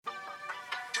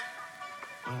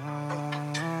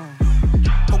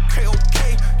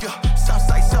Okay, yeah.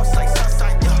 Southside,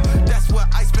 yeah. That's where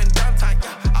I spend downtime,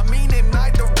 yeah. I mean it,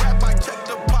 night the rap, I check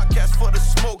the podcast for the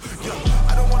smoke, yeah.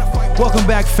 I don't wanna fight. Welcome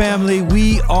back, family.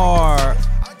 We are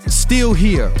still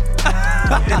here.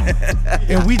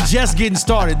 And we just getting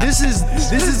started. This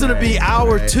is gonna be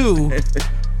hour 2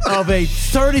 of a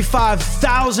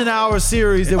 35,000 hour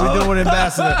series that we're doing with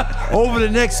Ambassador over the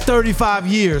next 35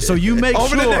 years. So you make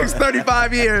Over sure the next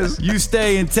 35 years. you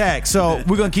stay intact. So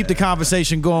we're gonna keep the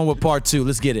conversation going with part 2.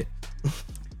 Let's get it.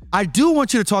 I do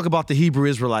want you to talk about the Hebrew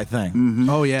Israelite thing. Mm-hmm.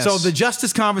 Oh, yes. So the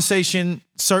justice conversation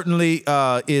certainly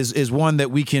is one that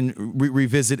we can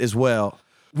revisit as well.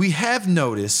 We have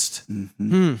noticed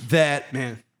that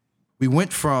we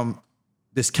went from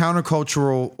this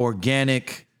countercultural,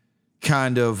 organic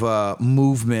kind of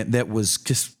movement that was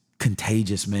just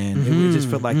contagious, man. It just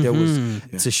felt like there was,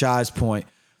 to Shai's point,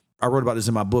 I wrote about this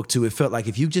in my book too. It felt like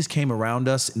if you just came around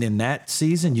us and in that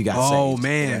season, you got saved. Oh,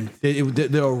 man.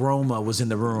 The aroma was in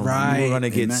the room. Right. You were going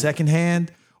to get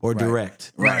secondhand or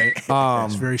direct. Right.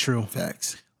 That's very true.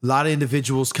 Facts. A lot of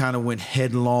individuals kind of went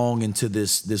headlong into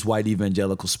this white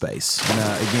evangelical space. And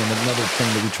again, another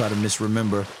thing that we try to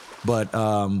misremember. But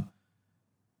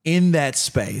in that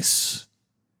space,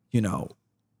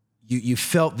 you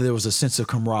felt that there was a sense of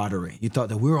camaraderie. You thought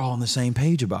that we were all on the same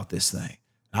page about this thing.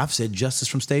 I've said justice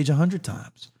from stage 100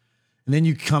 times. And then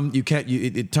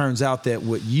it turns out that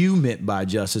what you meant by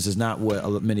justice is not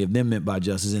what many of them meant by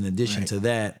justice. In addition to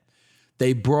that,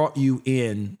 they brought you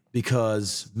in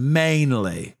because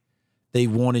mainly they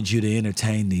wanted you to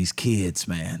entertain these kids,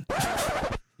 man.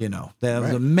 That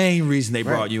was the main reason they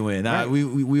brought you in.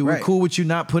 We were cool with you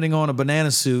not putting on a banana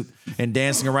suit and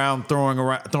dancing around,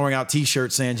 throwing out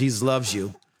T-shirts saying Jesus loves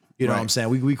you. You know what I'm saying?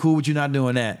 We cool with you not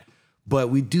doing that. But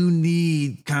we do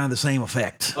need kind of the same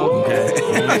effect. Okay.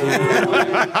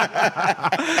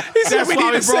 He said we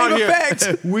need the same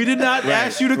effect. We did not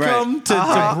ask you to come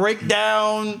to break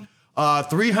down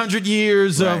 300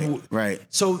 years of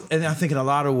So, and I think in a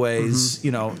lot of ways,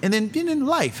 and then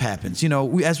life happens.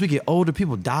 As we get older,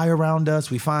 people die around us.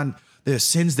 We find there's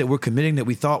sins that we're committing that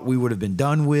we thought we would have been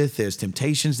done with. There's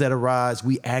temptations that arise.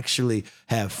 We actually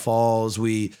have falls.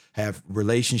 We have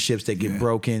relationships that get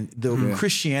broken.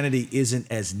 Christianity isn't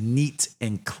as neat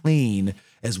and clean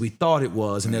as we thought it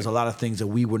was. And there's a lot of things that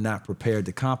we were not prepared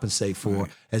to compensate for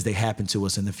as they happen to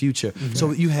us in the future.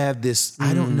 So you have this,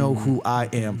 I don't know who I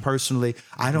am personally.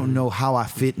 I don't know how I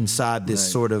fit inside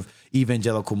this sort of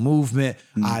evangelical movement.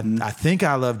 I think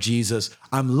I love Jesus.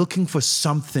 I'm looking for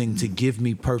something to give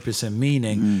me purpose and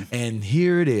meaning. And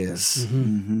here it is.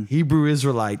 Hebrew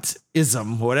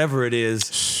Israelite-ism, whatever it is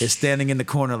standing in the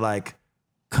corner like,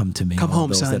 come to me, come home,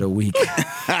 those son. that are weak. Those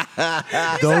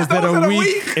that are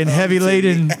weak and heavy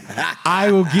laden, I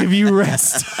will give you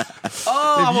rest.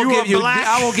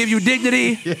 I will give you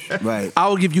dignity. Right. I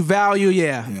will give you value.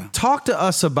 Yeah. Talk to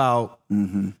us about,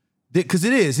 because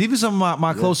it is, even some of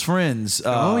my close friends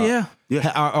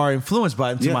are influenced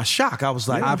by it. To my shock, I was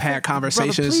like, I've had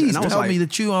conversations, brother, please and I was tell like, me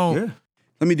that you own.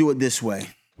 Let me do it this way.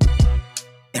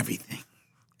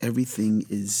 Everything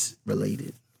is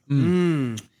related.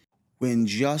 When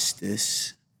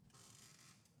justice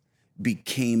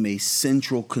became a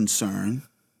central concern,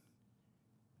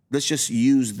 let's just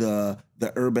use the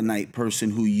urbanite person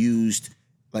who used,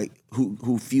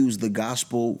 who fused the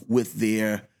gospel with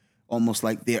their, almost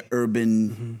like their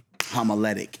urban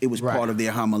homiletic. It was part of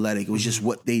their homiletic. It was just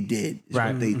what they did,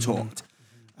 what they taught.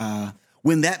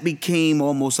 When that became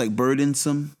almost like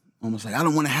burdensome, almost like, I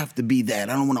don't want to have to be that.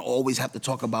 I don't want to always have to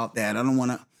talk about that. I don't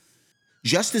want to.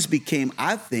 Justice became,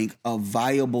 I think, a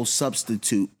viable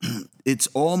substitute. It's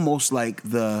almost like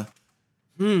this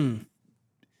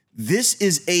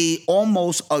is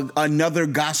almost another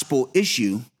gospel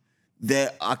issue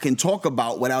that I can talk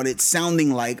about without it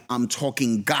sounding like I'm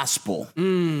talking gospel.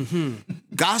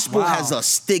 Gospel has a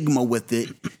stigma with it.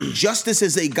 Justice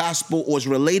is a gospel or is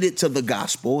related to the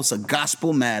gospel. It's a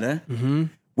gospel matter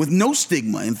with no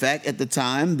stigma. In fact, at the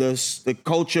time, the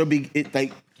culture,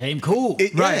 Came cool.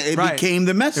 It became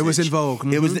the message. It was in vogue.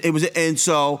 It was, and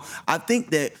so I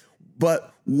think that.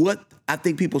 But what I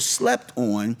think people slept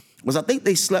on was, I think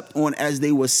they slept on as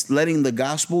they were letting the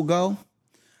gospel go.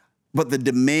 But the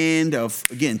demand of,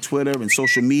 again, Twitter and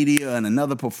social media and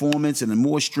another performance and then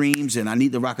more streams and I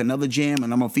need to rock another jam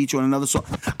and I'm gonna feature on another song.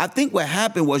 I think what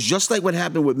happened was just like what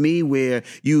happened with me, where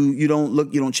you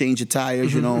don't change your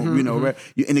tires,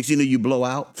 and next thing you blow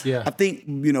out. Yeah. I think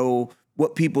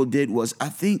what people did was, I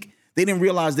think they didn't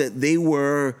realize that they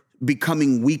were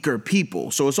becoming weaker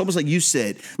people. So it's almost like you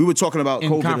said, we were talking about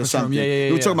COVID or something.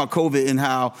 We were talking about COVID and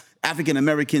how African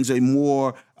Americans are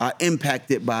more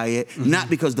impacted by it, not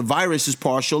because the virus is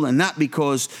partial and not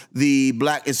because the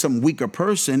black is some weaker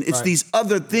person. It's these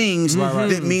other things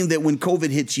that mean that when COVID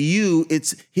hits you,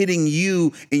 it's hitting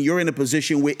you and you're in a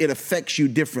position where it affects you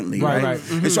differently, right?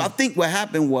 And so I think what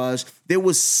happened was there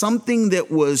was something that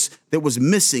was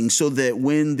missing, so that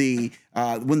when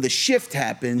the shift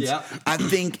happened, I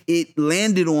think it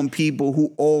landed on people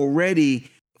who already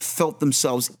felt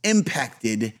themselves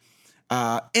impacted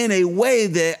in a way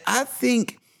that I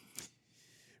think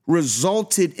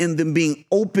resulted in them being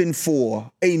open for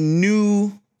a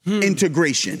new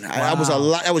integration.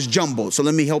 I was jumbled. So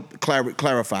let me help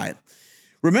clarify it.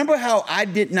 Remember how I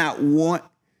didn't want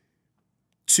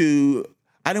to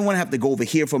have to go over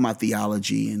here for my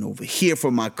theology and over here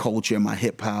for my culture and my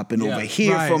hip hop and over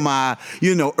here for my,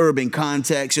 urban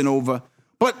context and over.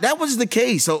 But that was the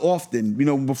case so often.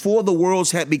 Before the worlds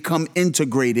had become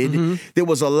integrated, there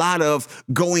was a lot of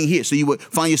going here. So you would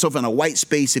find yourself in a white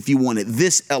space if you wanted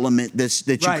this element that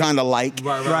you kind of like.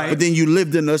 Right. But then you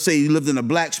lived in a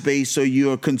black space, so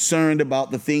you're concerned about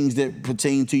the things that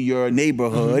pertain to your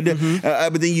neighborhood.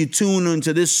 But then you tune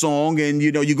into this song and,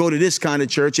 you go to this kind of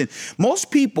church. And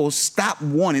most people stopped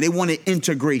wanting. They wanted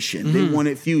integration. They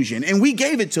wanted fusion. And we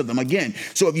gave it to them again.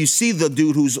 So if you see the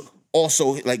dude who's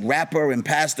also like rapper and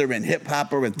pastor and hip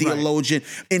hopper and theologian.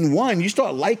 In one, you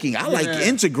start liking. I like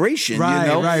integration. Right.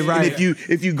 And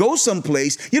if you go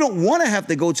someplace, you don't want to have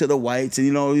to go to the whites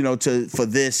and for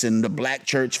this and the black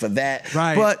church for that.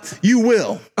 Right. But you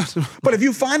will. But if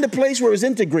you find a place where it's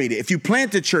integrated, if you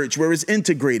plant a church where it's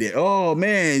integrated, oh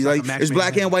man, like it's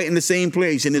black and white in the same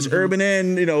place, and it's urban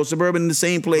and suburban in the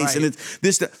same place, and it's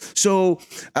this. So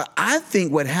I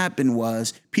think what happened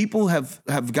was people have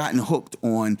gotten hooked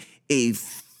on a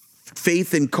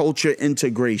faith and culture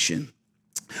integration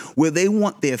where they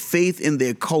want their faith and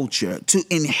their culture to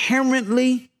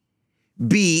inherently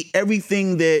be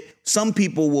everything that some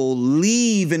people will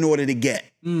leave in order to get.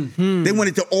 They want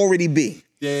it to already be.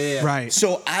 Yeah. Right.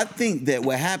 So I think that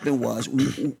what happened was,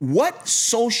 what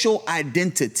social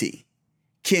identity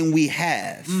can we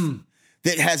have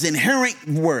that has inherent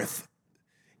worth,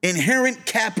 inherent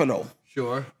capital,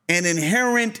 and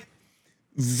inherent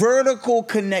vertical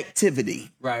connectivity.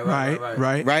 Right.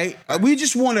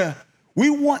 We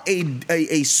want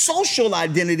a social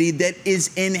identity that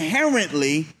is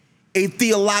inherently a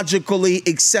theologically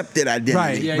accepted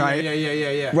identity. Right.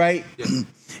 Right. Yeah.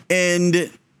 And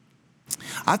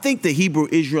I think the Hebrew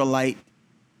Israelite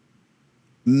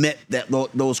met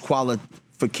those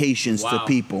qualifications to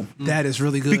people. That is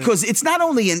really good. Because it's not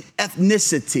only an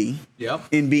ethnicity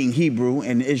in being Hebrew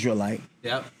and Israelite.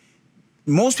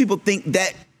 Most people think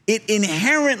that it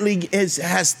inherently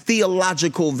has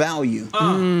theological value.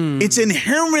 It's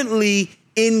inherently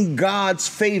in God's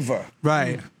favor.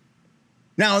 Right.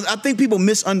 Now, I think people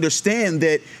misunderstand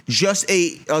that just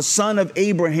a son of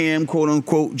Abraham, quote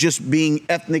unquote, just being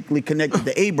ethnically connected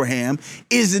to Abraham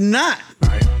is not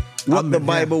what the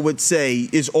Bible would say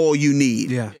is all you need.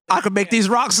 Yeah. I could make these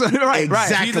rocks. Right.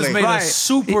 Exactly. Jesus made a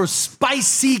super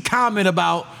spicy comment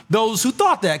about those who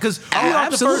thought that, because we're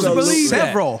not the first to believe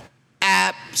several.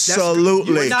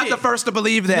 Absolutely. You're not the first to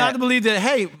believe that. Not to believe that,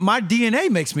 hey, my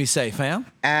DNA makes me safe, fam.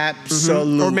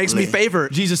 Absolutely. Or makes me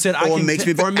favored. Jesus said, makes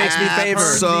me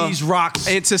favored. These rocks.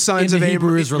 It's the sons of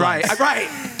Abraham. Right.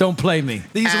 Don't play me.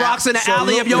 These rocks in the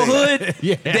alley of your hood,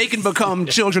 they can become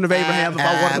children of Abraham if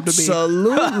I want them to be.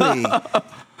 Absolutely.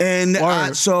 And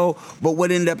but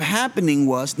what ended up happening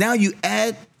was, now you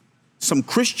add some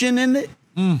Christian in it,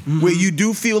 where you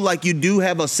do feel like you do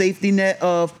have a safety net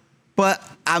of, but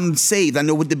I'm saved. I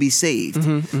know what to be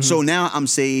saved. So now I'm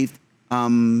saved,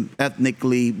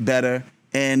 ethnically better,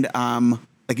 and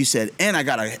like you said, and I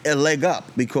got a leg up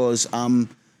because I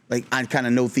kind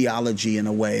of know theology in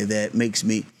a way that makes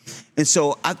me. And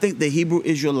so I think the Hebrew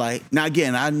Israelite. Now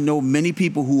again, I know many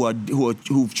people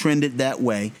who've trended that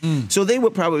way. So they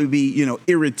would probably be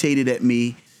irritated at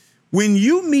me. When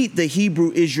you meet the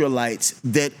Hebrew Israelites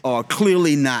that are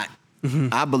clearly not,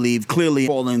 I believe, clearly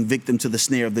falling victim to the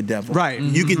snare of the devil. Right.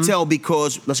 You can tell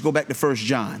because, let's go back to 1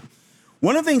 John.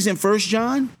 One of the things in 1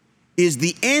 John is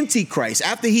the Antichrist.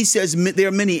 After he says there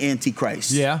are many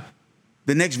Antichrists. Yeah.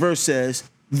 The next verse says,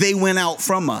 they went out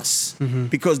from us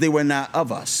because they were not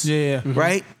of us. Yeah.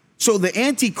 Right? So the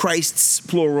Antichrists,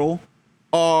 plural,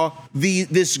 are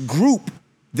this group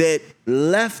that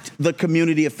left the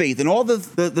community of faith. And all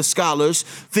the scholars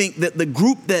think that the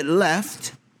group that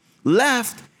left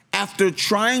after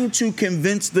trying to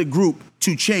convince the group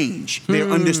to change their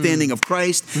understanding of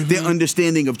Christ, their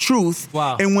understanding of truth.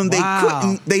 Wow. And when they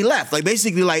couldn't, they left.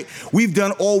 Basically, we've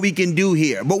done all we can do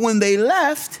here. But when they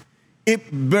left,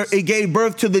 it gave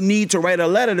birth to the need to write a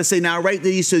letter to say, now write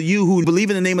these to you who believe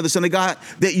in the name of the Son of God,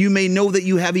 that you may know that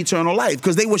you have eternal life.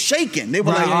 Because they were shaken. They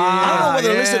were like, I don't know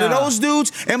whether to listen to those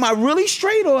dudes. Am I really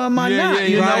straight or am I not?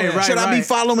 You know, should I be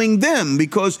following them?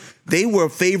 Because they were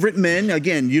favorite men.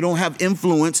 Again, you don't have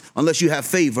influence unless you have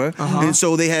favor. And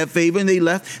so they had favor and they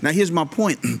left. Now, here's my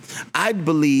point. I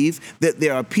believe that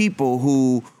there are people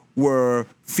who were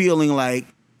feeling like,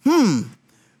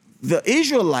 the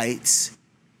Israelites,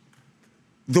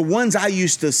 the ones I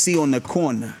used to see on the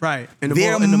corner, right?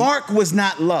 Their mark was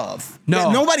not love.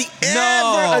 No, nobody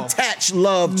ever attached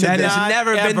love to that them. has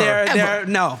never been there.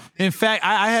 No. In fact,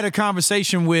 I had a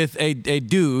conversation with a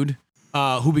dude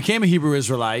who became a Hebrew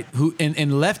Israelite who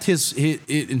and left his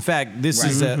in fact, this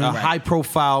is a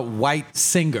high-profile white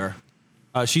singer.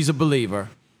 She's a believer.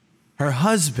 Her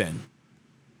husband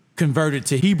converted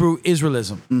to Hebrew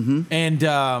Israelism, and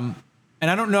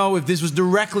I don't know if this was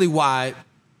directly why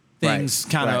things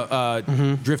kind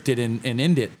of drifted and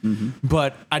ended.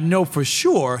 But I know for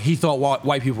sure he thought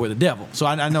white people were the devil. So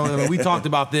I know we talked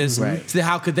about this. So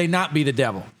how could they not be the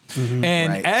devil?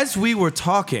 And as we were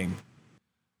talking,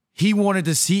 he wanted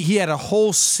to see, he had a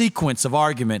whole sequence of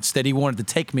arguments that he wanted to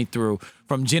take me through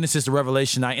from Genesis to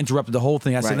Revelation. I interrupted the whole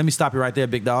thing. I said, let me stop you right there,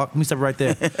 big dog. Let me stop you right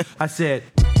there. I said,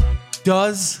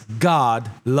 does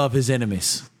God love his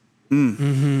enemies?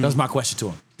 That was my question to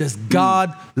him. Does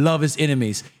God love his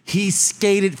enemies? He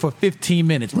skated for 15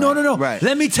 minutes. No.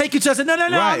 Let me take you to. I said, no.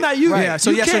 I'm not you.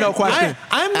 So yes or no question.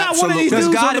 I'm not one of these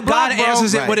dudes on the block, God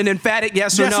answers it with an emphatic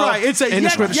yes or no. That's right. It's a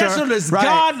yes or no. Does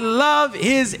God love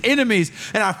his enemies?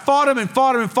 And I fought him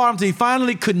until he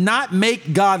finally could not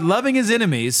make God loving his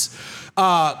enemies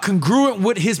congruent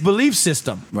with his belief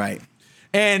system. Right.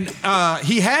 And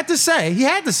he had to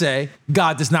say,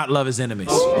 God does not love his enemies.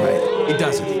 Right. He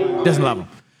doesn't love them.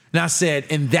 And I said,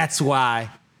 and that's why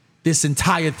this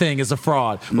entire thing is a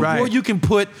fraud. Before you can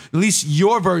put at least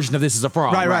your version of this is a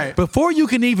fraud. Right. Before you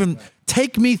can even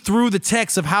take me through the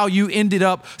text of how you ended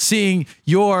up seeing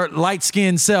your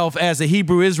light-skinned self as a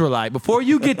Hebrew Israelite, before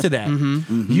you get to that,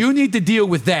 you need to deal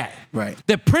with that. Right.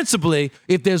 That principally,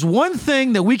 if there's one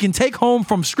thing that we can take home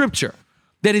from Scripture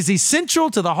that is essential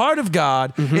to the heart of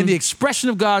God and the expression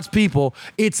of God's people,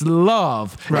 it's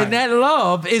love. Right. And that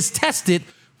love is tested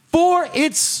for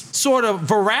its sort of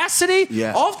veracity,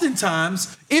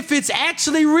 oftentimes, if it's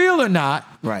actually real or not,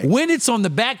 when it's on the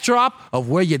backdrop of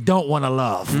where you don't want to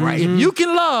love. Right. If you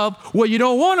can love where you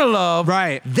don't want to love,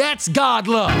 that's God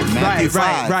love. Matthew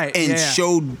 5,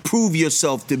 and prove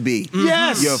yourself to be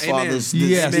your father's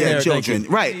children.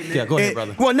 Right. Yeah, go ahead,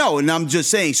 brother. Well, no, and I'm just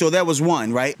saying, so that was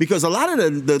one, right? Because a lot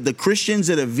of the Christians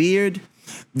that have veered,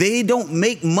 they don't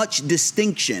make much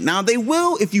distinction. Now, they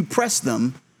will if you press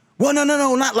them. Well,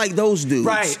 no, not like those dudes.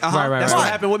 Right. That's what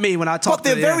happened with me when I talked to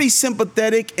them. But they're very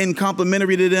sympathetic and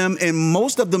complimentary to them, and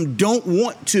most of them don't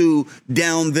want to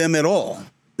down them at all.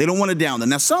 They don't want to down them.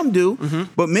 Now, some do,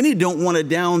 but many don't want to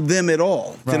down them at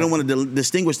all. They don't want to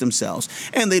distinguish themselves,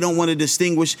 and they don't want to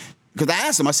distinguish. Because I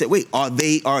asked them, I said, wait, are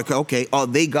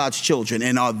they God's children,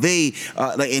 and are they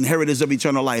like inheritors of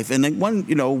eternal life? And then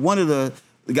one of the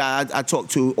guys I talk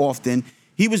to often,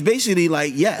 he was basically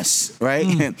like, yes,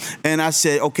 right? And I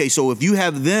said, okay, so if you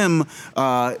have them,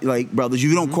 like brothers,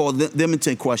 you don't call them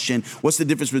into question, what's the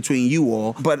difference between you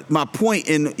all? But my point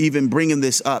in even bringing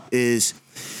this up is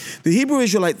the Hebrew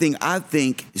Israelite thing, I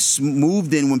think,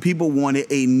 moved in when people wanted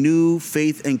a new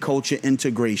faith and culture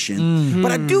integration.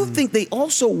 But I do think they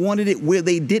also wanted it where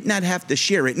they did not have to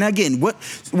share it. Now, again,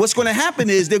 what's going to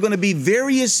happen is there are going to be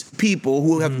various people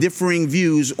who have differing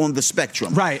views on the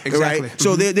spectrum. Right, exactly. Right?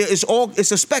 So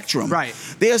it's a spectrum. Right.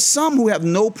 There are some who have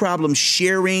no problem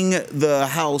sharing the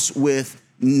house with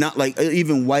not like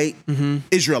even white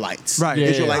Israelites. Right.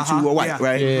 Israelites who are white,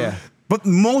 right? Yeah. But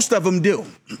most of them do.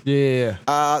 Yeah.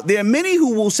 There are many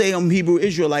who will say I'm Hebrew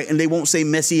Israelite and they won't say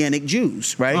Messianic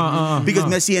Jews, right? Because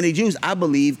Messianic Jews, I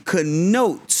believe,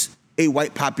 connotes a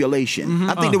white population.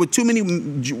 I think there were too many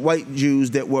white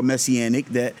Jews that were Messianic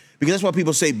because that's why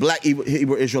people say black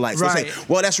Hebrew Israelites. They say,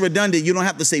 well, that's redundant. You don't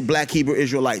have to say black Hebrew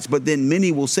Israelites. But then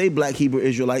many will say black Hebrew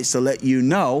Israelites to let you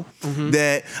know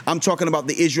that I'm talking about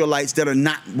the Israelites that are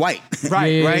not white.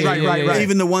 Right.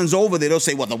 Even the ones over there, they'll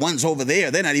say, well, the ones over there,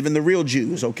 they're not even the real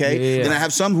Jews, okay? Yeah. Then I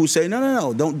have some who say,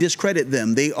 no, don't discredit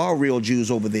them. They are real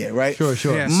Jews over there, right? Sure.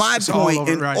 Yes. My It's point,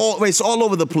 all over, it's all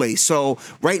over the place. So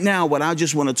right now, what I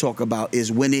just want to talk about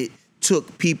is when it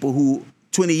took people who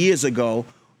 20 years ago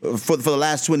for the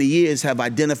last 20 years have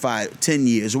identified, 10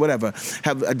 years or whatever,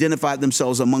 have identified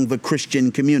themselves among the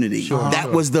Christian community.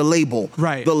 That was the label.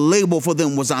 Right. The label for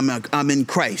them was I'm in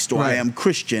Christ, or I am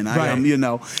Christian. I am,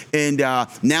 and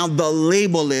now the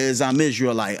label is I'm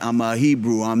Israelite, I'm a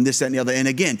Hebrew, I'm this, that, and the other. And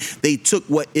again, they took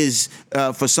what is,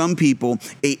 for some people,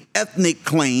 a ethnic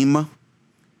claim,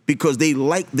 because they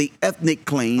like the ethnic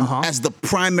claim as the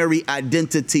primary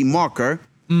identity marker,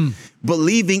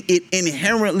 believing it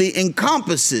inherently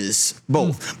encompasses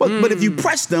both. But if you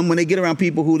press them, when they get around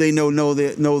people who they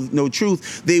know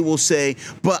truth, they will say,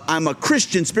 but I'm a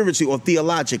Christian spiritually or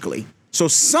theologically. So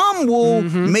some will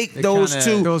make those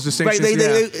two. Those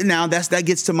distinctions, now that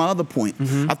gets to my other point.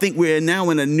 I think we're now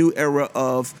in a new era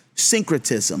of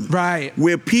syncretism, right?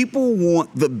 Where people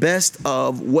want the best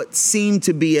of what seem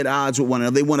to be at odds with one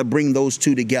another. They want to bring those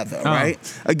two together, right?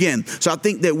 Again, so I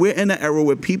think that we're in an era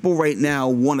where people right now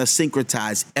want to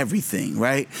syncretize everything,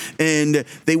 right? And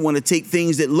they want to take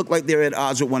things that look like they're at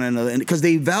odds with one another, and because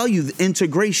they value the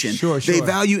integration. They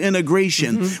value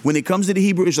integration. When it comes to the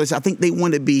Hebrew Israelites, I think they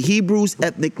want to be Hebrews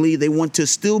ethnically. They want to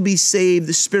still be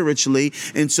saved spiritually,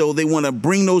 and so they want to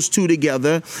bring those two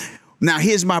together. Now,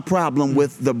 here's my problem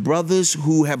with the brothers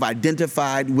who have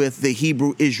identified with the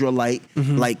Hebrew Israelite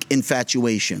like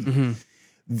infatuation.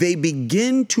 They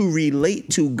begin to relate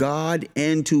to God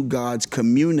and to God's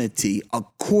community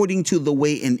according to the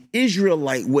way an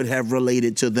Israelite would have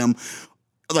related to them,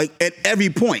 like at every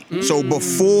point. So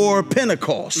before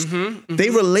Pentecost, they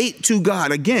relate to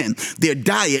God. Again, their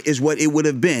diet is what it would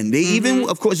have been. They even,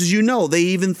 of course, as you know, they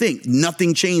even think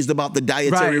nothing changed about the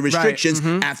dietary restrictions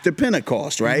after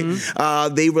Pentecost, right?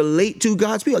 They relate to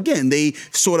God's people. Again, they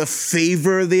sort of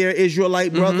favor their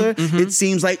Israelite brother. It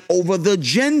seems like over the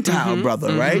Gentile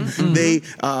brother, right?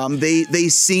 They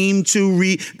seem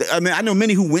to I know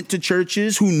many who went to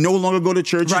churches who no longer go to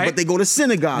churches, but they go to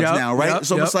synagogues now, right?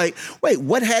 So it's like, wait,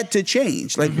 what had to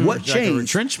change? Like what changed? Like a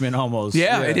retrenchment almost.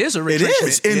 It is a retrenchment. It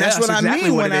is. And that's what I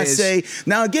mean when I say,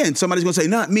 now again, somebody's going to say,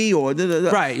 not me or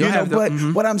right. But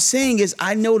what I'm saying is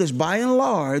I noticed by and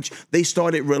large, they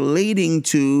started relating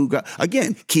to God.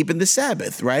 Again, keeping the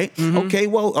Sabbath, right? Okay,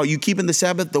 well, are you keeping the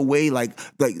Sabbath the way like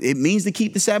it means to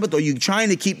keep the Sabbath? Or are you trying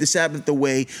to keep the Sabbath the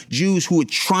way Jews who are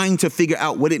trying to figure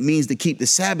out what it means to keep the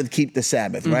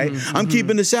Sabbath, right? I'm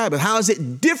keeping the Sabbath. How is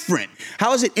it different?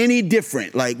 How is it any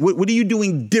different? Like, what are you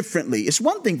doing differently? It's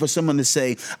one thing for someone to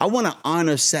say, I want to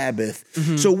honor Sabbath.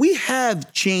 So we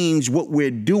have changed what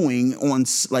we're doing on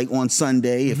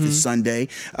Sunday, if it's Sunday.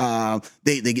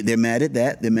 They're mad at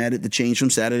that. They're mad at the change from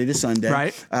Saturday to Sunday.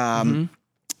 Right.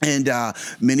 And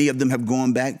many of them have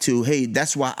gone back to, hey,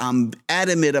 that's why I'm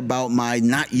adamant about my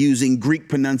not using Greek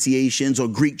pronunciations or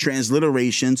Greek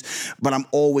transliterations, but I'm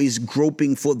always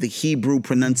groping for the Hebrew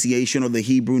pronunciation or the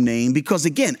Hebrew name. Because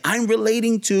again, I'm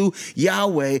relating to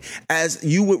Yahweh as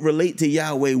you would relate to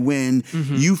Yahweh when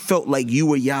you felt like you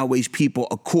were Yahweh's people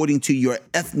according to your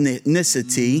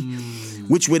ethnicity,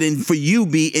 which would for you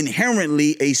be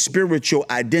inherently a spiritual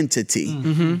identity.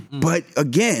 But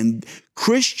again,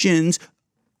 Christians,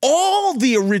 all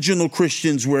the original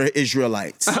Christians were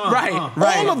Israelites. Right.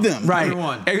 All of them. Right.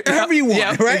 Everyone.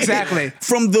 Yeah, right? Exactly.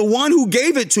 From the one who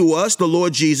gave it to us, the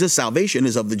Lord Jesus, salvation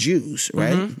is of the Jews,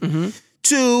 right?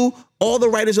 To all the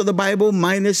writers of the Bible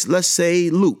minus, let's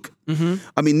say, Luke.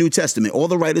 New Testament. All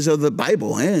the writers of the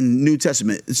Bible and New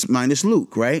Testament, it's minus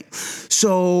Luke, right?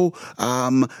 So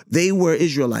they were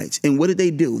Israelites. And what did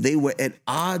they do? They were at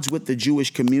odds with the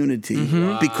Jewish community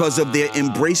because of their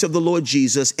embrace of the Lord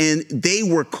Jesus, and they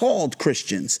were called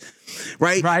Christians.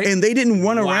 Right? And they didn't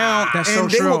run around. That's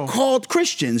and so they true. were called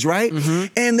Christians, right?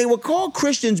 And they were called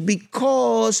Christians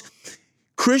because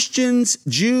Christians,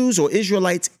 Jews or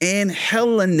Israelites, and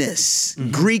Hellenists,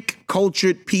 Greek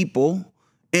cultured people,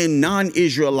 and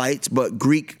non-Israelites, but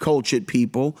Greek cultured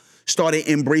people, started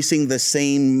embracing the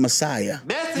same Messiah.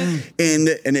 And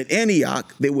at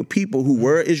Antioch, there were people who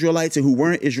were Israelites and who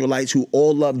weren't Israelites who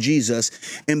all loved Jesus.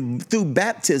 And through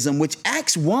baptism, which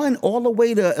Acts 1 all the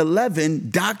way to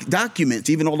 11 documents,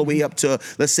 even all the way up to,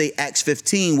 let's say, Acts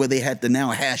 15, where they had to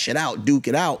now hash it out, duke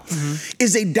it out,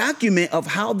 is a document of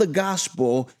how the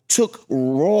gospel took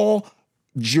raw.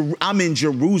 I'm in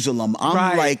Jerusalem.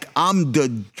 My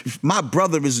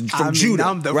brother is from Judah.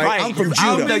 I'm from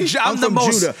Judah. I'm the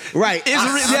most Judah. Right.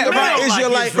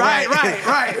 Israelite.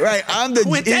 Right. I'm the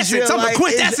quintessence. I'm the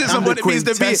quintessence of what it means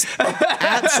to be.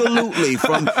 Absolutely.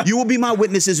 You will be my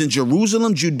witnesses in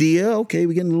Jerusalem, Judea. Okay,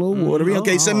 we're getting a little watery.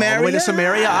 Okay, Samaria.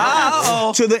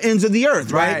 To the ends of the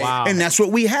earth, right? Wow. And that's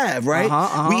what we have, right?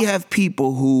 We have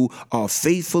people who are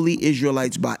faithfully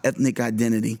Israelites by ethnic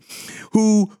identity,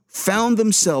 who found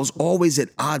themselves always at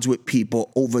odds with people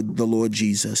over the Lord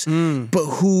Jesus, but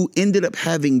who ended up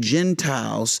having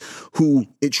Gentiles who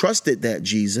trusted that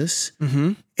Jesus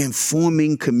and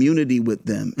forming community with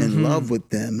them and love with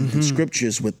them and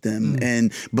scriptures with them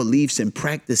and beliefs and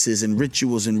practices and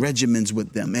rituals and regimens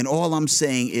with them. And all I'm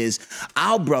saying is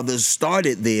our brothers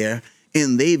started there,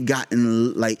 and they've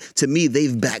gotten, to me,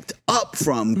 they've backed up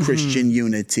from Christian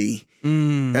unity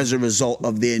as a result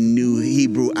of their new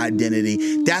Hebrew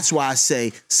identity. That's why I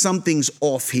say something's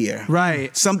off here.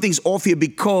 Right. Something's off here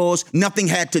because nothing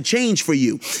had to change for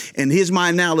you. And here's my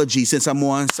analogy, since I'm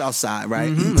on Southside,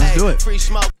 right? Let's do it.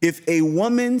 If a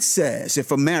woman says, if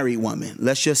a married woman,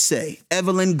 let's just say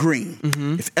Evelyn Green,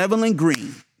 if Evelyn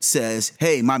Green says,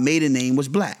 hey, my maiden name was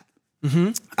Black.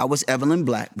 I was Evelyn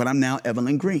Black, but I'm now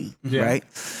Evelyn Green, right?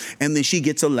 And then she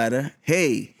gets a letter,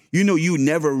 hey, you know, you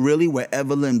never really were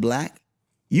Evelyn Black.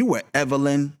 You were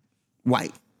Evelyn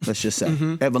White, let's just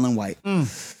say. Evelyn White. And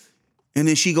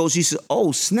then she says,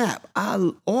 oh, snap.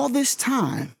 All this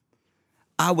time,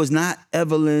 I was not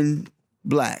Evelyn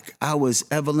Black. I was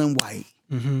Evelyn White.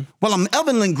 Well, I'm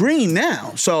Evelyn Green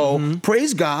now, so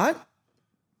praise God.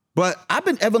 But I've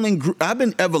been Evelyn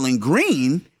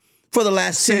Green for the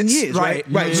last 10 years, right?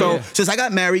 Yeah, so since I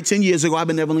got married 10 years ago, I've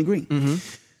been Evelyn Green.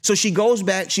 So she goes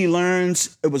back, she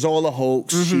learns it was all a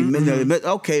hoax.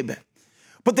 Okay,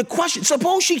 but the question,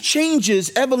 suppose she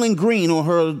changes Evelyn Green on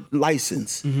her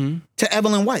license to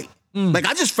Evelyn White. Like,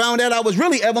 I just found out I was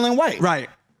really Evelyn White. Right.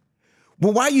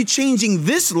 Well, why are you changing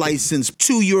this license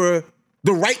to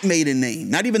the right maiden name,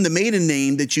 not even the maiden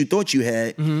name that you thought you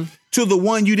had, to the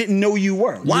one you didn't know you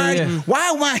were? Why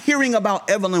am I hearing about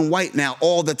Evelyn White now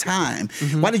all the time?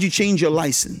 Why did you change your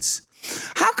license?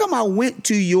 How come I went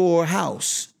to your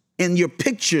house and your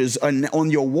pictures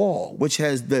on your wall, which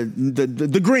has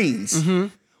the Greens?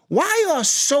 Why are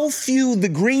so few the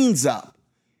Greens up,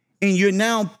 and you're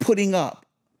now putting up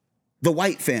the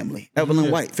White family,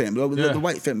 Evelyn White family, the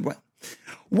White family?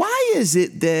 Why is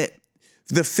it that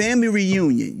the family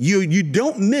reunion, you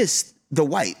don't miss the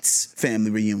Whites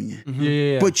family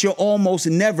reunion, but you're almost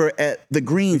never at the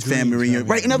Greens family reunion,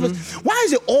 right? In other words, why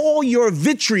is it all your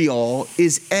vitriol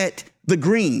is at the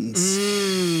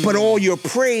Greens, but all your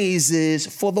praise is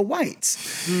for the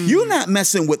Whites? You're not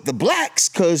messing with the Blacks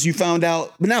because you found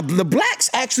out, but now the Blacks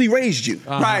actually raised you.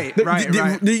 Right.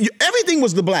 Everything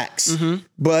was the Blacks,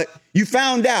 but you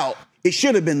found out it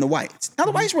should have been the Whites. Now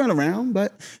the Whites weren't around,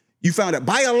 but you found out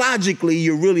biologically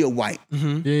you're really a White.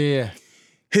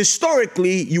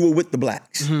 Historically, you were with the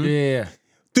Blacks.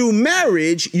 Through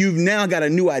marriage, you've now got a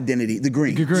new identity, the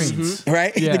Greens.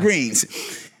 Right? The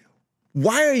Greens.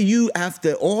 Why are you,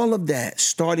 after all of that,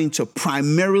 starting to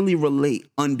primarily relate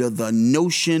under the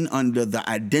notion, under the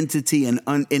identity, and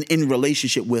in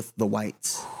relationship with the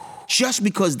Whites? Just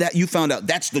because that you found out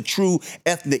that's the true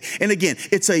ethnic. And again,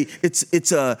 it's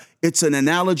an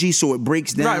analogy, so it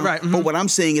breaks down. Right. But what I'm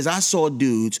saying is I saw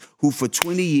dudes who for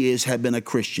 20 years have been a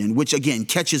Christian, which again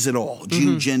catches it all.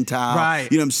 Jew, Gentile,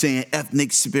 you know what I'm saying?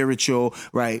 Ethnic, spiritual,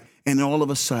 right? And all of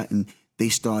a sudden, they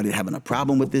started having a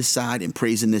problem with this side and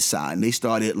praising this side. And they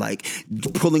started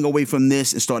pulling away from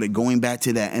this and started going back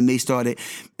to that.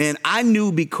 And I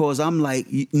knew, because I'm like,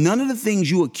 none of the things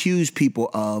you accuse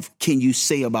people of can you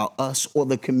say about us or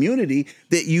the community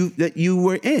that you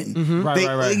were in.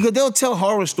 They'll tell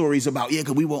horror stories about,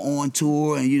 because we were on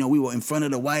tour and, we were in front of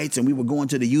the Whites and we were going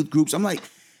to the youth groups. I'm like,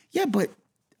 yeah, but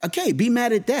okay, be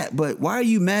mad at that. But why are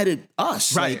you mad at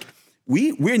us? Right.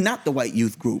 We're not the white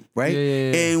youth group, right?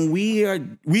 And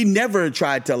we never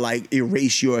tried to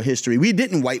erase your history. We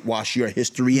didn't whitewash your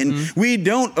history, and we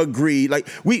don't agree.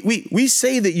 We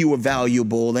say that you were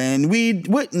valuable, and we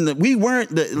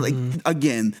weren't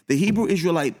again, the Hebrew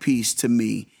Israelite piece to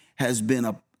me has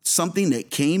been something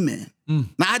that came in.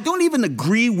 Now I don't even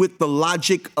agree with the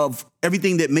logic of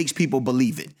everything that makes people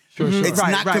believe it. It's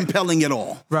not compelling at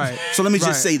all. So let me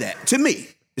just say that. To me,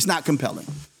 it's not compelling.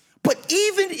 But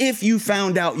even if you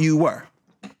found out you were,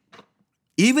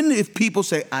 even if people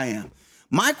say I am,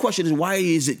 my question is, why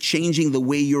is it changing the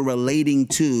way you're relating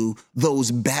to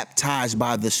those baptized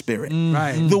by the Spirit?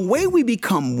 The way we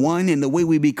become one and the way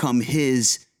we become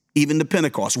His, even the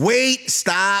Pentecost. Wait,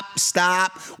 stop,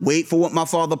 wait for what my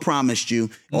Father promised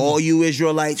you. All you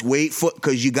Israelites, wait for,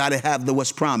 because you got to have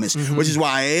what's promised, which is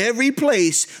why every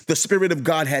place the Spirit of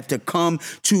God had to come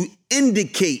to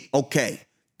indicate, okay,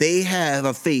 they have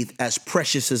a faith as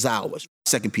precious as ours.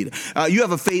 2 Peter. You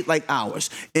have a faith like ours,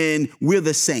 and we're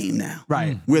the same now.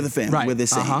 Right. We're the family. Right. We're the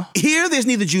same. Here, there's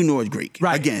neither Jew nor Greek.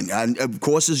 Right. Again, of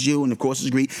course it's Jew, and of course it's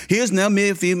Greek. Here's now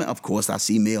male, female. Of course I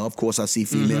see male. Of course I see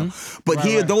female. But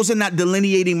here, those are not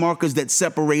delineating markers that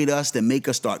separate us, that make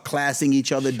us start classing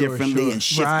each other differently and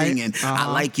shifting. And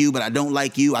I like you, but I don't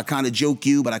like you. I kind of joke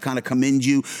you, but I kind of commend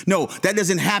you. No, that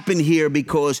doesn't happen here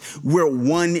because we're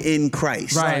one in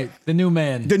Christ. Right. The new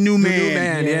man. The new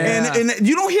man. Yeah. And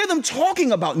you don't hear them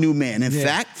talking about new man. In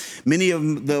fact, many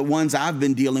of the ones I've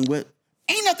been dealing with,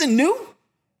 ain't nothing new.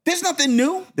 There's nothing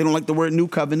new. They don't like the word new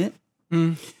covenant.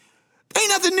 Ain't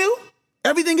nothing new.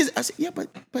 Everything is, I said, yeah,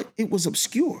 but it was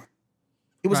obscure.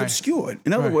 It was obscured.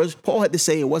 In other words, Paul had to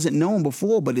say it wasn't known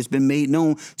before, but it's been made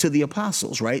known to the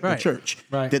apostles, right? The church,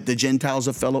 that the Gentiles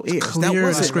are fellow heirs. Clear that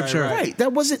wasn't scripture. Right.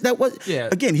 That wasn't.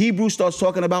 Again, Hebrews starts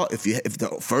talking about if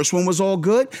the first one was all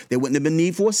good, there wouldn't have been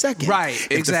need for a second. Right.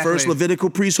 If the first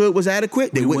Levitical priesthood was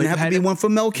adequate, there wouldn't have to be one for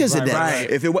Melchizedek. Right.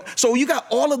 If it was, so you got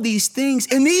all of these things,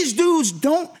 and these dudes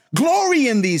don't glory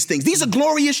in these things. These are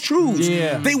glorious truths.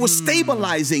 Yeah. They were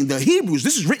stabilizing the Hebrews.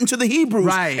 This is written to the Hebrews.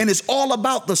 Right. And it's all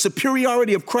about the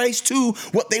superiority of Christ to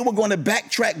what they were going to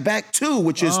backtrack back to,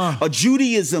 which is a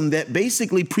Judaism that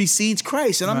basically precedes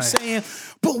Christ. And I'm saying,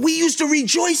 but we used to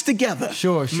rejoice together.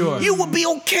 Sure. You would be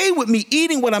okay with me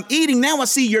eating what I'm eating. Now I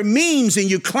see your memes and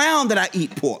you clown that I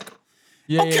eat pork.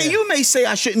 You may say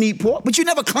I shouldn't eat pork, but you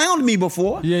never clowned me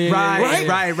before.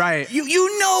 Right.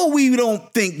 You know we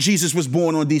don't think Jesus was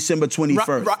born on December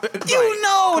 21st. You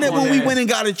know that when we went and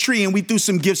got a tree and we threw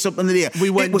some gifts up under there, we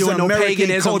wasn't doing no American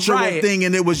paganism, cultural thing,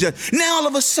 and it was just, now all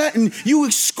of a sudden you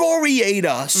excoriate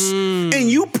us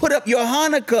and you put up your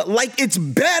Hanukkah like it's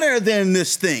better than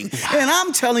this thing. And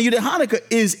I'm telling you that Hanukkah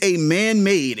is a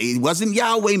man-made. It wasn't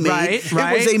Yahweh made. It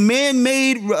was a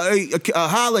man-made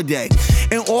holiday.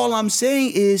 And all I'm saying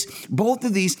is both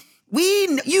of these,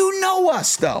 you know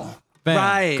us though. Bam.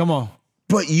 Right. Come on.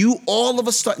 But you all of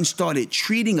a sudden started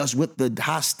treating us with the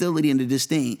hostility and the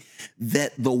disdain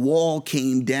that the wall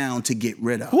came down to get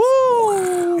rid of.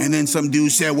 Woo. And then some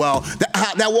dude said, well,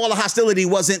 that wall of hostility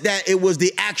wasn't that, it was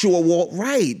the actual wall.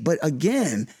 Right. But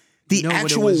again, the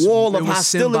actual wall of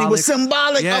hostility was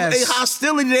symbolic of a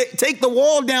hostility. That take the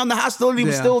wall down, the hostility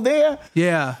was still there.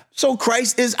 Yeah. So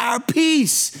Christ is our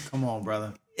peace. Come on,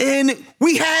 brother. And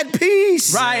we had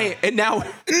peace. Right. And now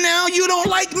you don't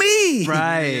like me.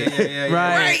 Right.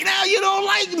 Right now you don't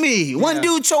like me. One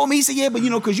dude told me, he said, yeah, but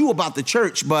because you about the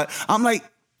church. But I'm like,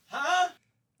 huh?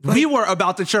 Like, we were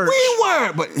about the church. We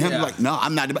were. But him like, no,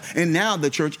 I'm not about. And now the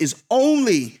church is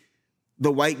only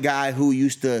the white guy who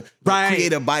used to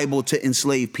create a Bible to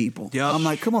enslave people. Yep. I'm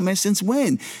like, come on, man, since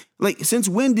when? Since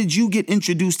when did you get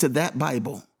introduced to that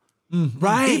Bible?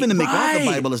 Right. Even the MacArthur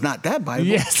Bible is not that Bible.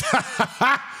 Yes.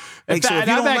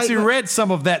 I've actually read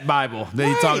some of that Bible that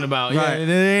he's talking about. Right. Yeah,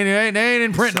 they ain't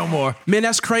in print no more. Man,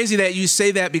 that's crazy that you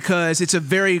say that because it's a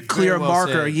very clear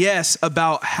marker,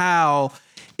 about how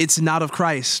it's not of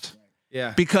Christ.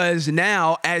 Yeah. Because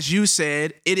now, as you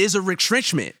said, it is a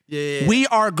retrenchment. Yeah. We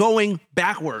are going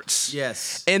backwards.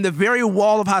 Yes. And the very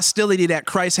wall of hostility that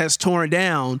Christ has torn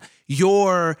down,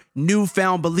 your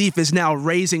newfound belief is now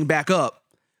raising back up.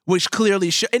 Which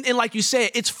clearly and like you said,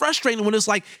 it's frustrating when it's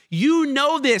like,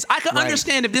 this. I can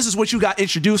understand if this is what you got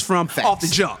introduced from off the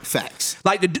jump. Facts.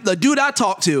 Like the dude I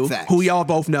talked to, who y'all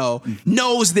both know,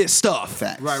 knows this stuff.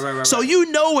 Facts. Right. So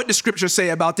you know what the scriptures say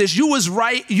about this. You was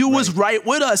right. You was right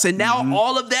with us. And now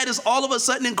all of that is all of a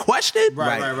sudden in question.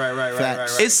 Right.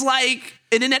 It's like,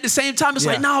 and then at the same time, it's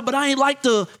like, nah, but I ain't like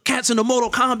the cats in the Mortal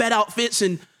Kombat outfits.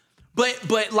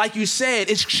 But like you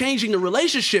said, it's changing the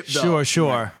relationship though.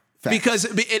 Sure. Facts. Because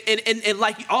and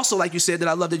like you said, that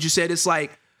I love that you said, it's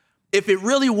like, if it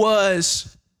really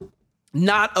was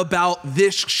not about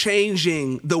this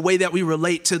changing the way that we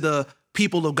relate to the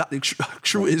people of God, the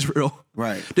true Israel,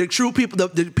 the true people,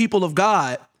 the people of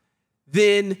God,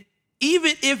 then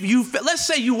even if let's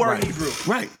say you were Hebrew,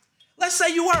 Let's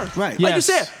say you were. Right. Like you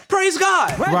said, praise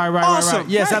God. Right. Awesome.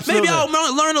 Yes, absolutely. Maybe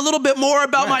I'll learn a little bit more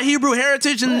about my Hebrew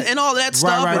heritage and all that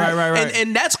stuff. Right.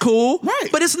 And that's cool. Right.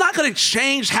 But it's not going to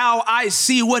change how I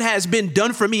see what has been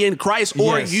done for me in Christ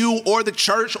or you or the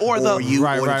church or the...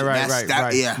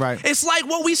 Right. It's like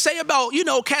what we say about,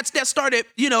 cats that started,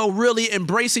 really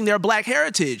embracing their black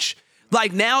heritage.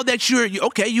 Like now that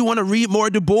you want to read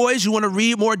more Du Bois, you want to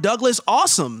read more Douglas,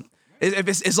 awesome.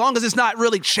 As long as it's not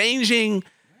really changing...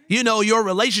 your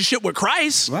relationship with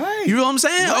Christ. Right. You know what I'm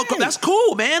saying? Right. Oh, that's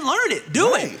cool, man. Learn it.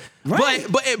 Do it. Right.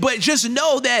 But just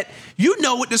know that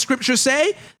what the scriptures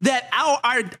say, that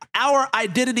our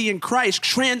identity in Christ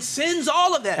transcends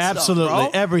all of that Absolutely.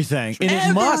 stuff, bro. Everything.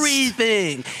 And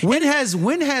everything. When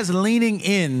has leaning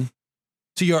in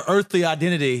to your earthly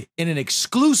identity in an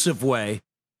exclusive way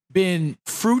been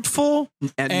fruitful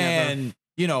and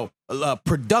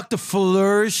productive,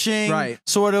 flourishing,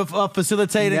 sort of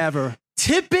facilitating? Never.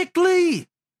 Typically,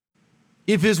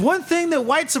 if there's one thing that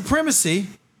white supremacy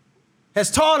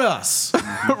has taught us,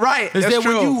 right, is that's that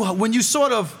true. when you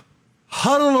sort of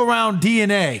huddle around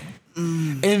DNA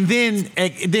and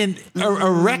then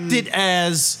erect it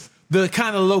as the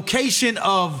kind of location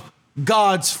of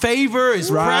God's favor, His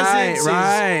presence,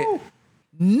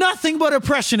 nothing but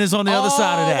oppression is on the other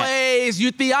side of that. Always,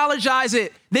 you theologize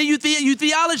it. Then you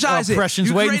theologize it.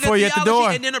 Oppression's waiting for you at the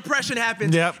door. And then oppression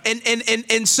happens. Yep.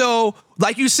 And so,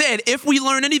 like you said, if we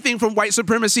learn anything from white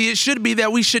supremacy, it should be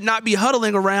that we should not be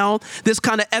huddling around this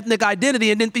kind of ethnic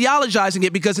identity and then theologizing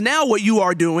it, because now what you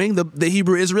are doing, the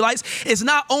Hebrew Israelites, is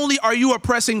not only are you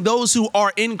oppressing those who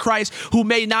are in Christ who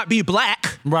may not be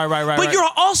black, but you're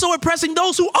also oppressing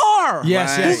those who are,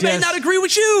 who may not agree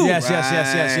with you.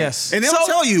 Yes. And they'll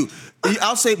tell you,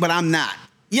 I'll say, but I'm not.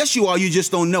 Yes, you are. You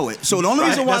just don't know it. So the only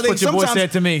reason why that's what your boy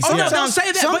said to me. Don't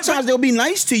say that. Sometimes they'll be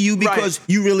nice to you because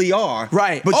you really are.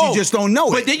 Right. But you just don't know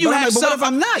it. But then you have what if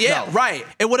I'm not? Yeah, though? right.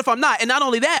 And what if I'm not? And not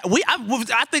only that,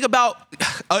 I think about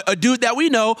a dude that we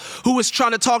know who was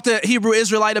trying to talk to a Hebrew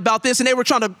Israelite about this, and they were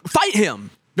trying to fight him.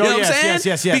 You know what I'm saying?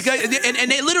 Yes. Because and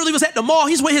they literally was at the mall.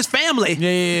 He's with his family.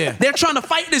 Yeah. They're trying to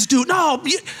fight this dude.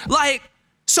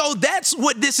 So that's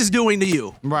what this is doing to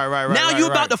you. Right. Now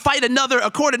you're about to fight another,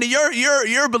 according to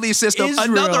your belief system,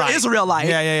 another Israelite.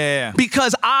 Yeah.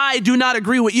 Because I do not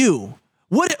agree with you.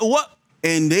 What?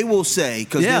 And they will say,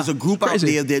 because there's a group out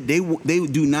there that they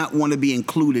do not want to be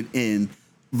included in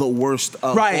the worst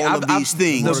of all of these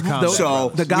things. So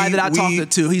the guy that I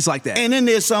talked to, he's like that. And then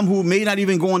there's some who may not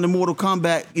even go into Mortal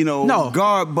Kombat,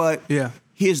 guard. But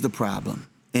here's the problem,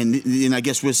 and I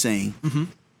guess we're saying.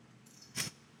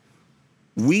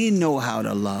 We know how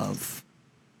to love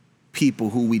people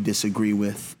who we disagree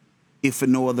with, if for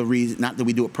no other reason, not that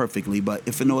we do it perfectly, but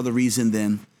if for no other reason,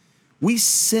 then we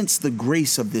sense the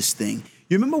grace of this thing.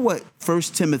 You remember what 1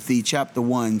 Timothy chapter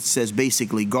 1 says,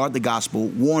 basically, guard the gospel,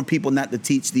 warn people not to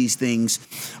teach these things.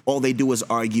 All they do is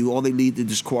argue. All they lead to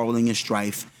is quarreling and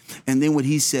strife. And then what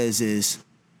he says is,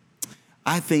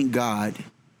 I thank God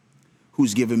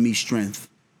who's given me strength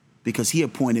because he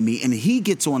appointed me. And he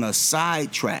gets on a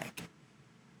sidetrack,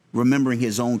 remembering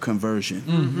his own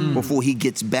conversion before he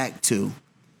gets back to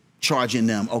charging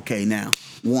them, okay, now,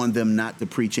 warn them not to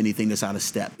preach anything that's out of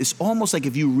step. It's almost like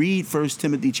if you read 1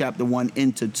 Timothy chapter 1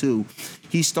 into 2,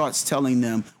 he starts telling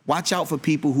them, watch out for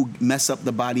people who mess up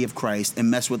the body of Christ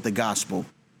and mess with the gospel.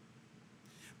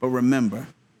 But remember,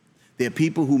 there are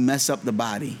people who mess up the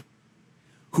body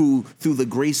who, through the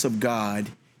grace of God,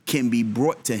 can be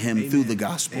brought to him through the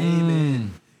gospel.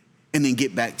 Amen. And then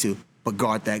get back to, but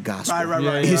guard that gospel.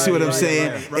 Right. You see what I'm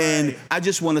saying? Right. And I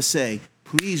just want to say,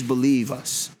 please believe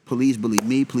us. Please believe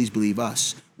me. Please believe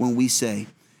us when we say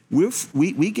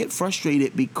we get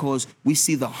frustrated because we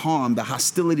see the harm, the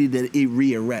hostility that it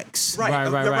re-erects.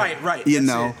 Right. You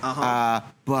know,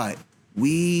 but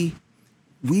we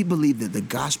believe that the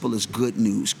gospel is good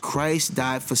news. Christ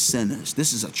died for sinners.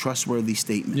 This is a trustworthy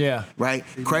statement. Yeah. Right?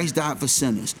 Christ died for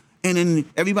sinners. And then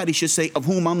everybody should say, of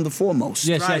whom I'm the foremost.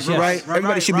 Yes. Right?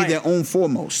 Everybody should be their own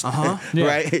foremost.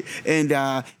 Right?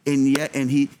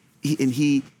 And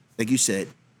he, like you said,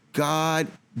 God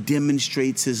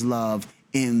demonstrates his love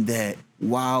in that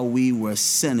while we were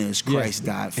sinners, Christ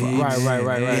died for us.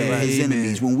 Right. His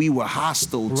enemies, when we were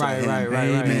hostile to him.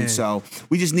 Right. So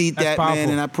we just need That's that, powerful. man.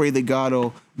 And I pray that God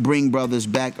will bring brothers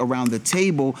back around the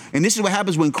table. And this is what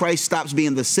happens when Christ stops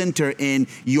being the center in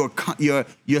your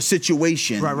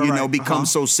situation.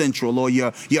 Becomes so central, or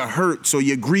your hurts or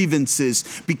your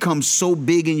grievances become so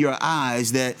big in your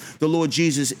eyes that the Lord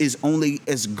Jesus is only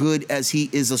as good as he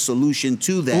is a solution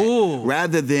to that.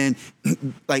 Rather than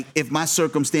like if my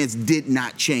circumstance did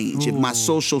not change, if my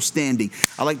social standing.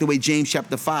 I like the way James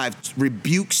chapter 5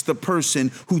 rebukes the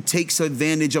person who takes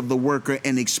advantage of the worker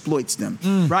and exploits them.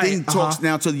 Then talks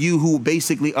now to you who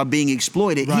basically are being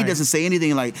exploited. He doesn't say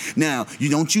anything like, now,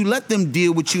 you let them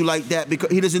deal with you like that, because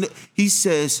he doesn't. He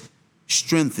says,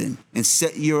 strengthen and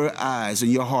set your eyes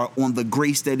and your heart on the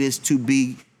grace that is to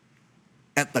be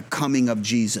at the coming of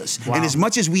Jesus. And as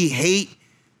much as we hate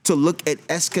to look at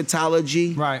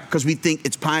eschatology, because we think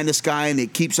it's pie in the sky and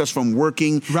it keeps us from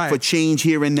working for change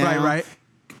here and now.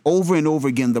 over and over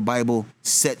again, the Bible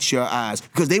sets your eyes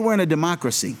because they weren't a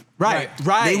democracy. Right.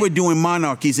 They were doing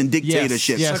monarchies and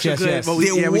dictatorships. Yes. Well,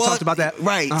 we talked about that.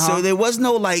 Right. So there was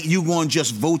no like you going to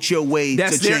just vote your way to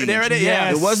change. There it is.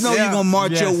 There was no you going to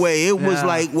march your way. It was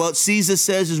like what Caesar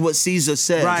says is what Caesar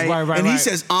says. Right. And he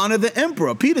says honor the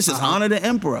emperor. Peter says honor the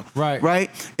emperor. Right.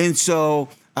 And so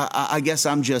I guess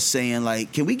I'm just saying,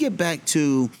 like, can we get back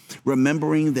to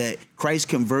remembering that Christ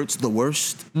converts the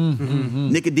worst?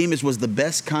 Nicodemus was the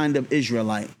best kind of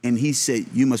Israelite, and he said,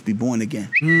 you must be born again.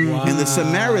 Wow. And the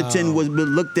Samaritan was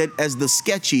looked at as the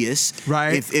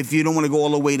sketchiest, if you don't want to go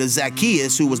all the way to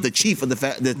Zacchaeus, who was the chief of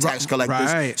the tax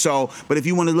collectors. So, but if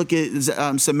you want to look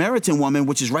at Samaritan woman,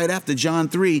 which is right after John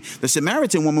 3, the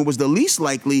Samaritan woman was the least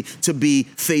likely to be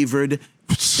favored.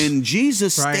 And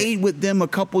Jesus stayed with them a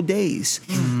couple days.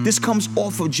 This comes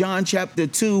off of John chapter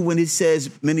 2 when it says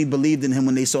many believed in him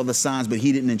when they saw the signs, but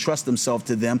he didn't entrust himself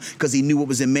to them because he knew what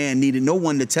was in man, needed no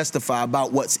one to testify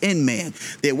about what's in man.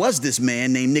 There was this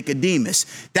man named Nicodemus.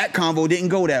 That convo didn't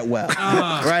go that well,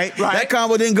 right? That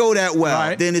convo didn't go that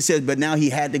well. Then it says, but now he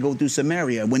had to go through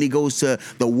Samaria. When he goes to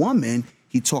the woman,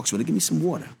 he talks with her, give me some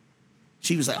water.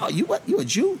 She was like, "Oh, you what? You a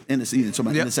Jew?" In the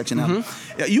section now.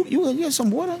 Yeah, you have some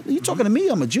water? You talking to me?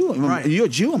 I'm a Jew. You're a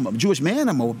Jew. I'm a Jewish man.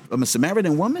 I'm a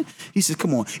Samaritan woman. He says,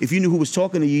 "Come on. If you knew who was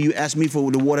talking to you, you asked me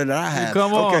for the water that I have."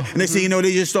 Come on. Okay. And they say,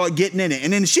 they just start getting in it.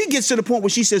 And then she gets to the point where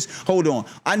she says, "Hold on.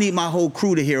 I need my whole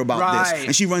crew to hear about this."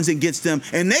 And she runs and gets them.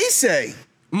 And they say,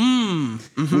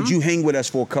 would you hang with us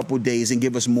for a couple of days and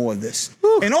give us more of this?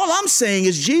 And all I'm saying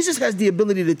is Jesus has the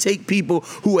ability to take people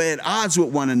who are at odds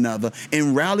with one another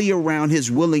and rally around his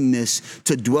willingness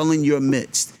to dwell in your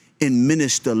midst and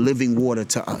minister living water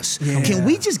to us. Can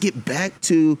we just get back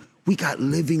to we got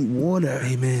living water.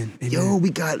 Amen. Yo, we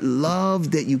got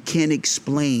love that you can't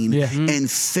explain and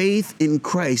faith in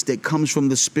Christ that comes from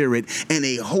the Spirit and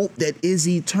a hope that is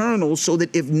eternal so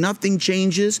that if nothing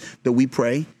changes, that we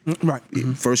pray. 1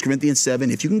 Corinthians 7,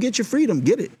 if you can get your freedom,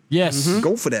 get it. Yes.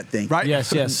 Go for that thing. Right.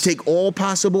 Yes. Take all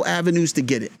possible avenues to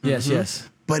get it. Yes.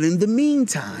 But in the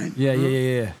meantime,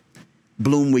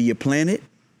 bloom where you're planted.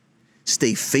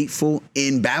 Stay faithful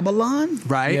in Babylon.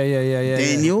 Right. Yeah.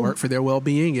 Daniel. Work for their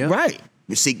well-being. Yeah. Right.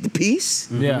 We seek the peace.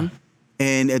 Yeah.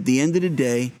 And at the end of the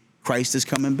day, Christ is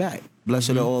coming back.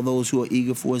 Blessed are all those who are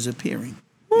eager for his appearing.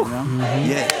 You know?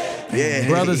 Yeah.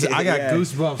 Brothers, I got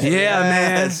goosebumps.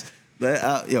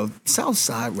 Man.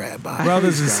 Southside Rabbi.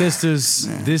 Brothers and sisters,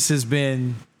 this has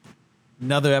been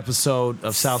another episode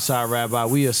of Southside Rabbi.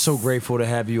 We are so grateful to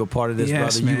have you a part of this,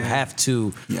 brother. Man. You have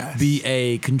to be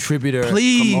a contributor on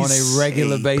a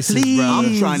regular basis, brother.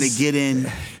 I'm trying to get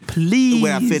in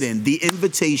where I fit in. The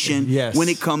invitation, when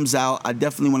it comes out, I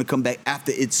definitely want to come back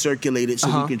after it's circulated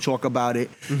so we can talk about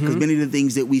it. Because many of the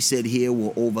things that we said here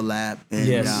will overlap.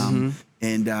 And,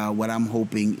 and what I'm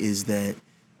hoping is that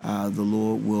the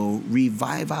Lord will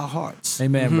revive our hearts.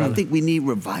 Amen, brother. I think we need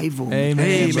revival. Amen.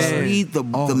 We need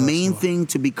the main thing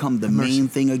to become the main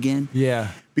thing again. Yeah.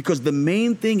 Because the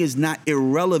main thing is not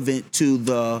irrelevant to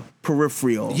the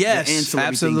peripheral. Yes, the ancillary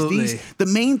absolutely. Things. The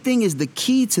main thing is the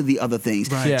key to the other things.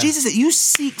 Right. Yeah. Jesus said, you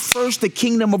seek first the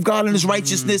kingdom of God and his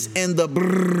righteousness, and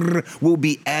the will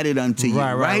be added unto you.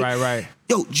 Right.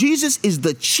 Yo, Jesus is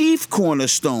the chief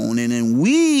cornerstone, and then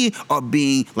we are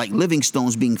being, like living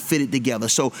stones, being fitted together.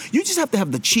 So you just have to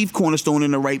have the chief cornerstone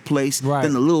in the right place,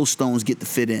 then the little stones get to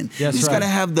fit in. You just got to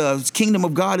have the kingdom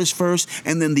of God is first,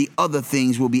 and then the other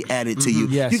things will be added to you.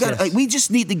 You got like we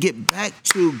just need to get back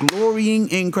to glorying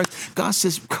in Christ. God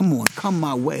says, come on, come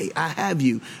my way. I have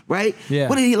you, right? Yeah.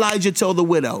 What did Elijah tell the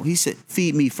widow? He said,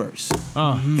 feed me first.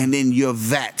 And then your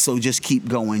vat, so just keep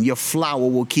going. Your flour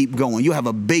will keep going. You have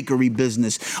a bakery business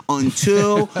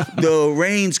until the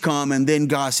rains come, and then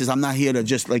God says, I'm not here to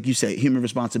just, like you say, human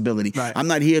responsibility. I'm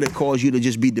not here to cause you to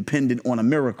just be dependent on a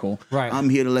miracle. I'm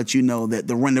here to let you know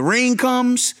that when the rain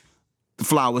comes, the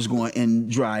flour's going to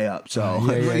dry up. So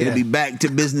it'll be back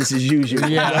to business as usual. But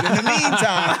in the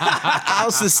meantime, I'll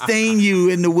sustain you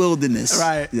in the wilderness.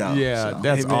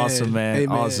 That's awesome, man.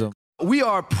 Amen. Awesome. We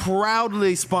are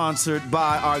proudly sponsored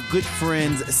by our good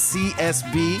friends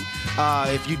CSB.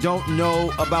 If you don't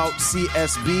know about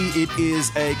CSB, it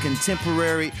is a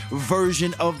contemporary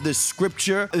version of the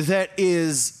scripture that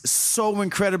is so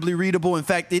incredibly readable. In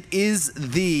fact, it is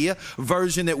the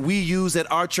version that we use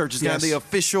at our church. It's kind of the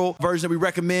official version that we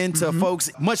recommend to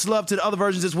folks. Much love to the other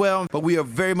versions as well, but we are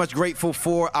very much grateful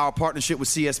for our partnership with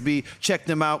CSB. Check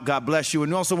them out. God bless you.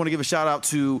 And we also want to give a shout out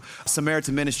to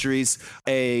Samaritan Ministries,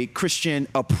 a Christian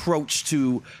approach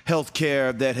to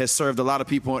healthcare that has served a lot of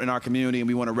people in our community, and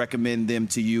we want to recommend recommend them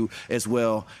to you as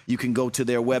well. You can go to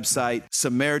their website,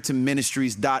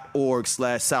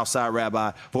 SamaritanMinistries.org/Southside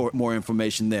Rabbi for more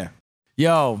information there.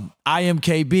 Yo, I am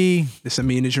KB. This is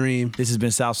Amin the Dream. This has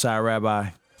been Southside Rabbi.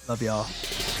 Love y'all.